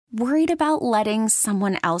Worried about letting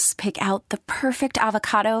someone else pick out the perfect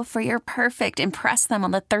avocado for your perfect impress them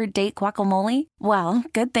on the third date guacamole? Well,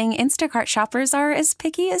 good thing Instacart shoppers are as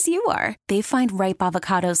picky as you are. They find ripe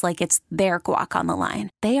avocados like it's their guac on the line.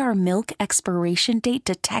 They are milk expiration date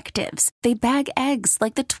detectives. They bag eggs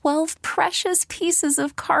like the 12 precious pieces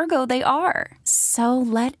of cargo they are. So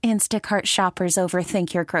let Instacart shoppers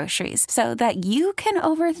overthink your groceries so that you can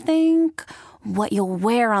overthink what you'll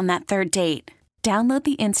wear on that third date. Download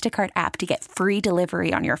the Instacart app to get free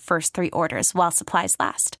delivery on your first 3 orders while supplies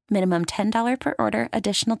last. Minimum $10 per order.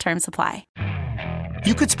 Additional terms apply.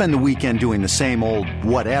 You could spend the weekend doing the same old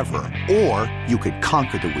whatever, or you could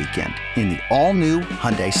conquer the weekend in the all-new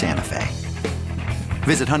Hyundai Santa Fe.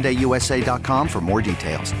 Visit HyundaiUSA.com for more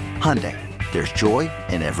details. Hyundai, there's joy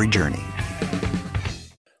in every journey.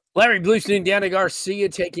 Larry Blustein and Danny Garcia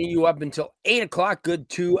taking you up until 8 o'clock. Good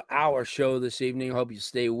 2-hour show this evening. Hope you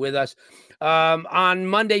stay with us. On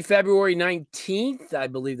Monday, February 19th, I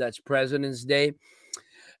believe that's President's Day,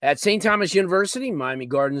 at St. Thomas University, Miami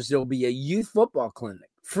Gardens, there will be a youth football clinic,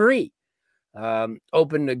 free,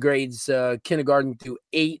 open to grades kindergarten through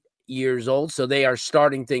 8 years old. So they are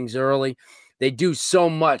starting things early. They do so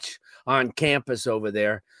much on campus over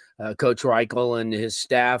there, Coach Reichel and his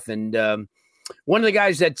staff. And one of the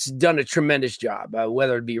guys that's done a tremendous job,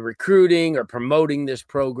 whether it be recruiting or promoting this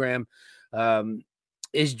program,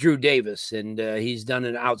 is Drew Davis, and he's done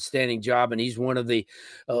an outstanding job. And he's one of the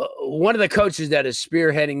coaches that is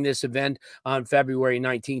spearheading this event on February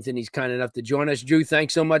 19th, and he's kind enough to join us. Drew,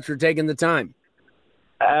 thanks so much for taking the time.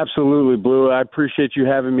 Absolutely, Blue. I appreciate you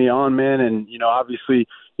having me on, man. And obviously,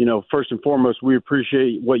 first and foremost, we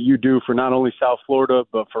appreciate what you do for not only South Florida,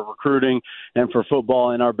 but for recruiting and for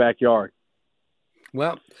football in our backyard.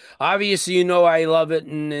 Well, obviously, I love it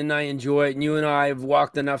and I enjoy it. And you and I have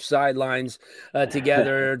walked enough sidelines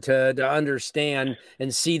together to understand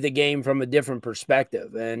and see the game from a different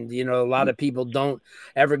perspective. And, a lot of people don't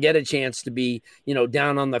ever get a chance to be,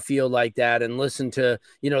 down on the field like that and listen to,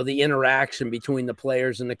 the interaction between the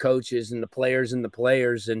players and the coaches and the players and the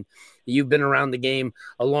players. And you've been around the game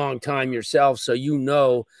a long time yourself,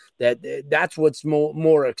 so that's what's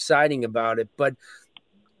more exciting about it. But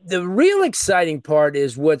the real exciting part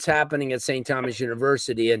is what's happening at St. Thomas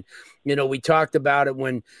University. And, we talked about it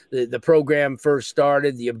when the program first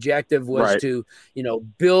started. The objective was to,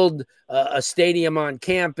 build a stadium on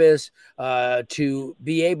campus, to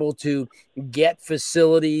be able to get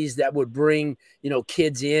facilities that would bring,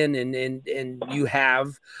 kids in and you have.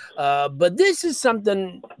 But this is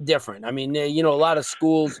something different. I mean, a lot of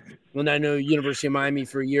schools, when I know University of Miami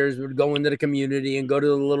for years, would go into the community and go to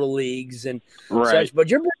the little leagues and such. But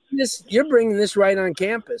you're bringing this right on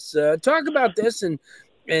campus. Talk about this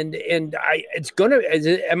am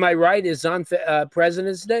I right? Is on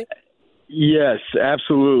President's Day? Yes,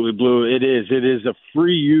 absolutely, Blue. It is. It is a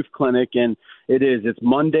free youth clinic, and it's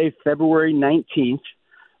Monday, February 19th.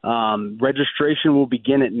 Registration will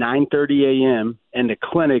begin at 9:30 a.m. and the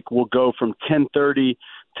clinic will go from 10:30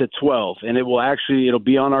 to 12. And it'll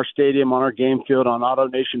be on our stadium, on our game field, on Auto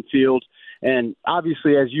Nation Field. And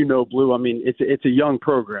obviously, as you know, Blue, I mean, it's a young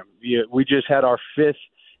program. We just had our 5th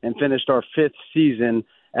and finished our 5th season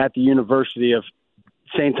at the University of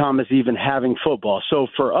St. Thomas even having football. So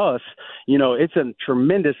for us, it's a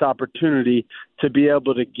tremendous opportunity to be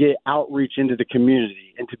able to get outreach into the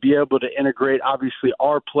community and to be able to integrate, obviously,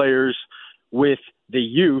 our players with the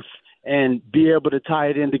youth and be able to tie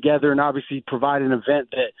it in together and obviously provide an event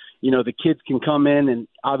that, the kids can come in and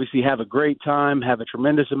obviously have a great time, have a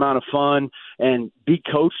tremendous amount of fun, and be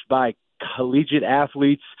coached by collegiate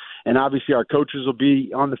athletes. And obviously our coaches will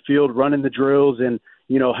be on the field running the drills and,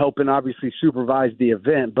 helping obviously supervise the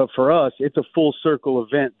event. But for us, it's a full circle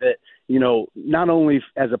event that, not only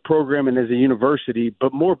as a program and as a university,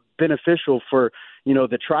 but more beneficial for,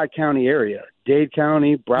 the Tri-County area, Dade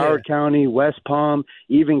County, Broward County, West Palm,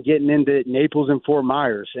 even getting into Naples and Fort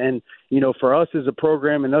Myers. And, for us as a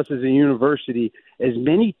program and us as a university, as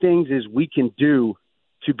many things as we can do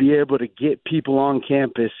to be able to get people on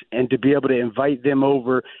campus and to be able to invite them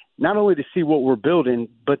over, not only to see what we're building,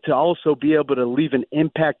 but to also be able to leave an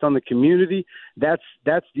impact on the community. That's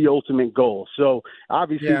the ultimate goal. So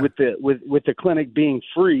obviously with the clinic being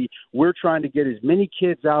free, we're trying to get as many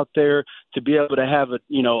kids out there to be able to have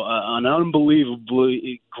an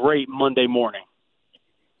unbelievably great Monday morning.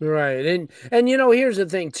 Right. And here's the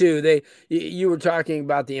thing too, you were talking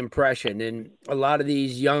about the impression, and a lot of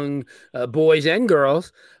these young boys and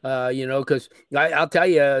girls, because I'll tell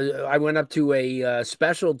you, I went up to a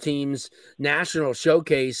special teams national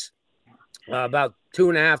showcase about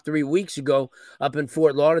 2.5-3 weeks ago up in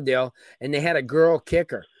Fort Lauderdale, and they had a girl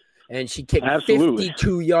kicker. and she kicked Absolutely.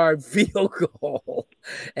 52-yard field goal.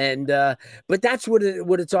 And but that's what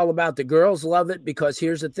it's all about. The girls love it because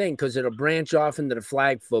here's the thing, because it'll branch off into the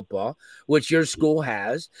flag football, which your school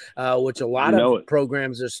has, which a lot of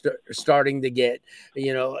programs are starting to get,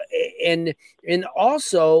 and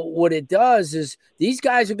also what it does is these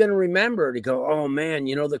guys are going to remember to go, oh man,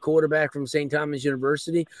 the quarterback from St. Thomas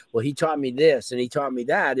University, well, he taught me this and he taught me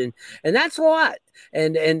that, and that's a lot.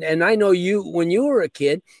 And I know you, when you were a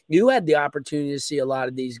kid, you had the opportunity to see a lot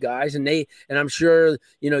of these guys, and I'm sure,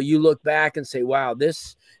 you look back and say, wow,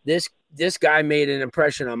 this guy made an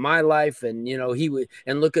impression on my life, and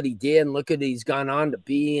and look what he did, and look what he's gone on to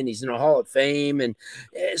be, and he's in the Hall of Fame, and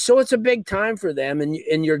so it's a big time for them,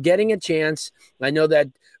 and you're getting a chance. I know that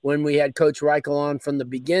when we had Coach Reichel on from the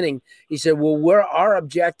beginning, he said, well, our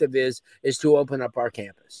objective is to open up our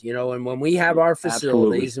campus, and when we have our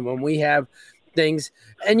facilities, and when we have things,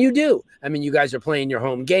 and you do. I mean, you guys are playing your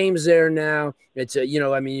home games there now. It's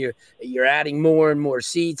you're adding more and more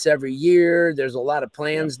seats every year. There's a lot of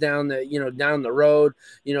plans down the road,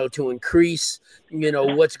 to increase,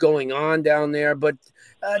 what's going on down there. But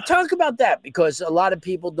talk about that, because a lot of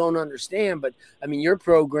people don't understand. But I mean, your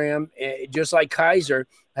program, just like Kaiser,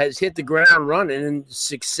 has hit the ground running, and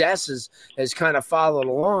success has kind of followed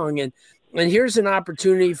along. And here's an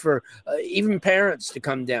opportunity for even parents to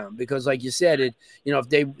come down, because like you said,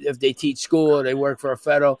 if they teach school or they work for a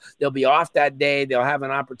federal, they'll be off that day. They'll have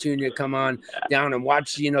an opportunity to come on down and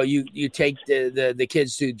watch, you take the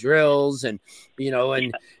kids through drills, and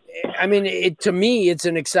I mean, to me, it's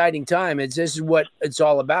an exciting time. This is what it's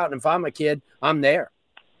all about. And if I'm a kid, I'm there.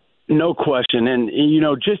 No question. And,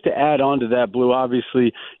 just to add on to that, Blue,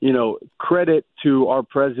 obviously, credit to our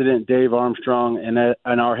president, Dave Armstrong, and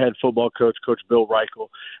our head football coach, Coach Bill Reichel.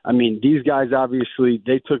 I mean, these guys, obviously,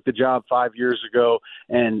 they took the job 5 years ago,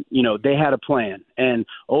 and, they had a plan. And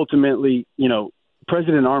ultimately,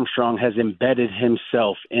 President Armstrong has embedded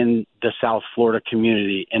himself in the South Florida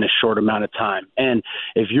community in a short amount of time. And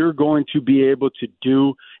if you're going to be able to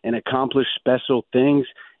do and accomplish special things,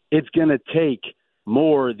 it's going to take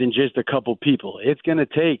more than just a couple people. It's going to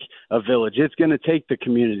take a village. It's going to take the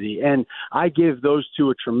community. And I give those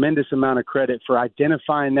two a tremendous amount of credit for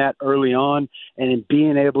identifying that early on and in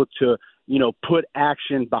being able to, put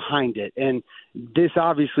action behind it. And this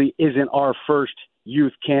obviously isn't our first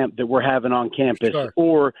youth camp that we're having on campus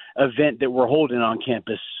or event that we're holding on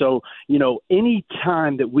campus. So, any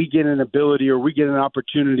time that we get an ability or we get an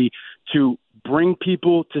opportunity to bring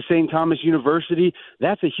people to St. Thomas University,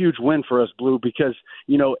 that's a huge win for us, Blue, because,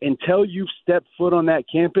 until you've stepped foot on that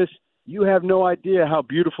campus, you have no idea how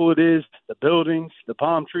beautiful it is, the buildings, the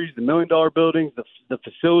palm trees, the $1 million buildings, the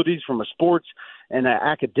facilities from a sports and an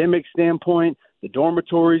academic standpoint, the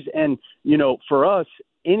dormitories. And, for us,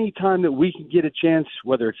 anytime that we can get a chance,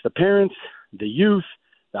 whether it's the parents, the youth,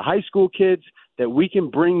 the high school kids, that we can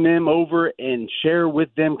bring them over and share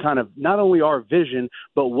with them kind of not only our vision,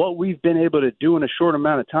 but what we've been able to do in a short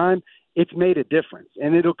amount of time, it's made a difference,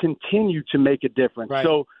 and it'll continue to make a difference. Right.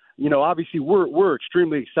 So, obviously we're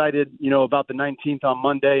extremely excited, about the 19th on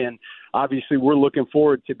Monday, and obviously we're looking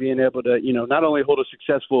forward to being able to, not only hold a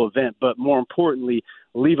successful event, but more importantly,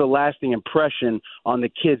 leave a lasting impression on the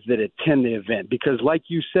kids that attend the event. Because like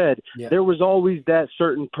you said, there was always that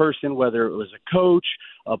certain person, whether it was a coach,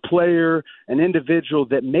 a player, an individual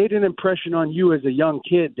that made an impression on you as a young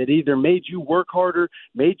kid that either made you work harder,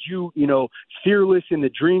 made you, fearless in the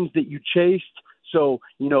dreams that you chased. So,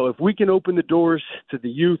 if we can open the doors to the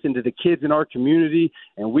youth and to the kids in our community,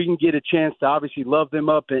 and we can get a chance to obviously love them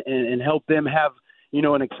up and help them have,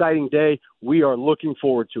 an exciting day, we are looking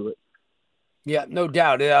forward to it. Yeah, no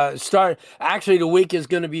doubt. Actually, the week is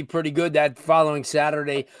going to be pretty good. That following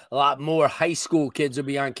Saturday, a lot more high school kids will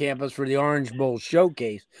be on campus for the Orange Bowl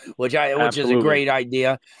showcase, which is a great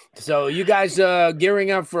idea. So you guys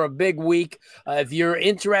gearing up for a big week. If you're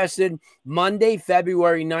interested, Monday,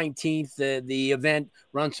 February 19th, the event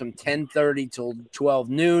runs from 10:30 till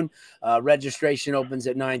 12 noon. Registration opens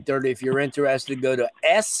at 9:30. If you're interested, go to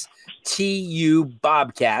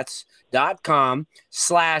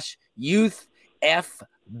stubobcats.com/youth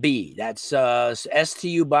FB. That's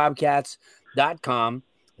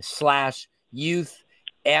stubobcats.com/youth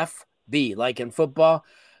FB, like in football.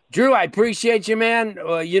 Drew, I appreciate you, man.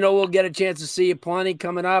 We'll get a chance to see you plenty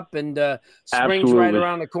coming up, and spring's right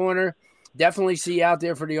around the corner. Definitely see you out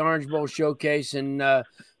there for the Orange Bowl showcase, and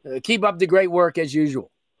keep up the great work as usual.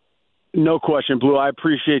 No question, Blue. I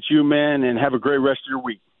appreciate you, man, and have a great rest of your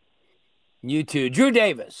week. You too. Drew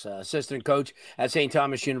Davis, assistant coach at St.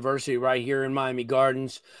 Thomas University right here in Miami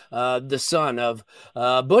Gardens, the son of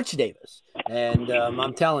Butch Davis. And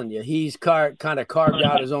I'm telling you, he's kind of carved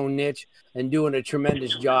out his own niche and doing a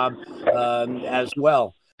tremendous job as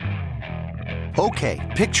well. Okay,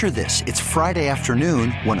 picture this. It's Friday afternoon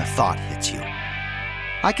when a thought hits you.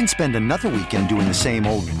 I can spend another weekend doing the same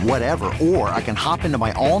old whatever, or I can hop into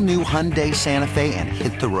my all-new Hyundai Santa Fe and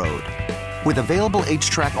hit the road. With available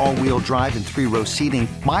H-Track all-wheel drive and 3-row seating,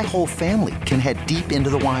 my whole family can head deep into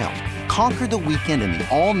the wild. Conquer the weekend in the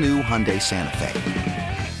all-new Hyundai Santa Fe.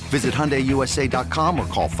 Visit HyundaiUSA.com or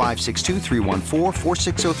call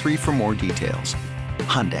 562-314-4603 for more details.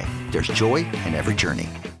 Hyundai, there's joy in every journey.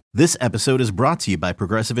 This episode is brought to you by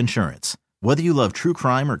Progressive Insurance. Whether you love true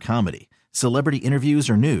crime or comedy, celebrity interviews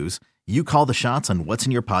or news, you call the shots on what's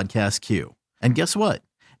in your podcast queue. And guess what?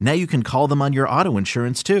 Now you can call them on your auto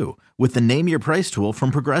insurance too with the Name Your Price tool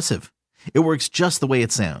from Progressive. It works just the way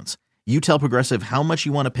it sounds. You tell Progressive how much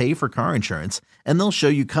you want to pay for car insurance, and they'll show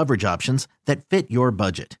you coverage options that fit your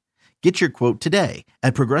budget. Get your quote today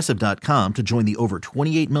at Progressive.com to join the over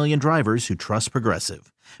 28 million drivers who trust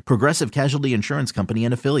Progressive. Progressive Casualty Insurance Company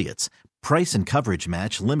and Affiliates. Price and coverage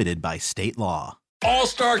match limited by state law.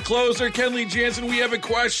 All-star closer Kenley Jansen, we have a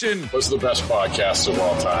question. What's the best podcast of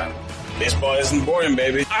all time? Baseball isn't boring,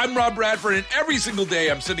 baby. I'm Rob Bradford, and every single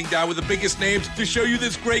day I'm sitting down with the biggest names to show you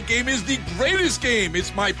this great game is the greatest game.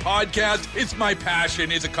 It's my podcast. It's my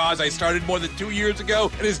passion. It's a cause I started more than 2 years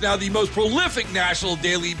ago and is now the most prolific national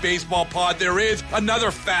daily baseball pod there is.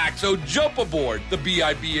 Another fact, so jump aboard the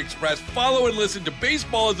BIB Express. Follow and listen to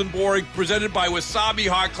Baseball Isn't Boring, presented by Wasabi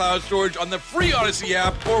Hot Cloud Storage on the free Odyssey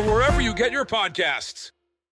app or wherever you get your podcasts.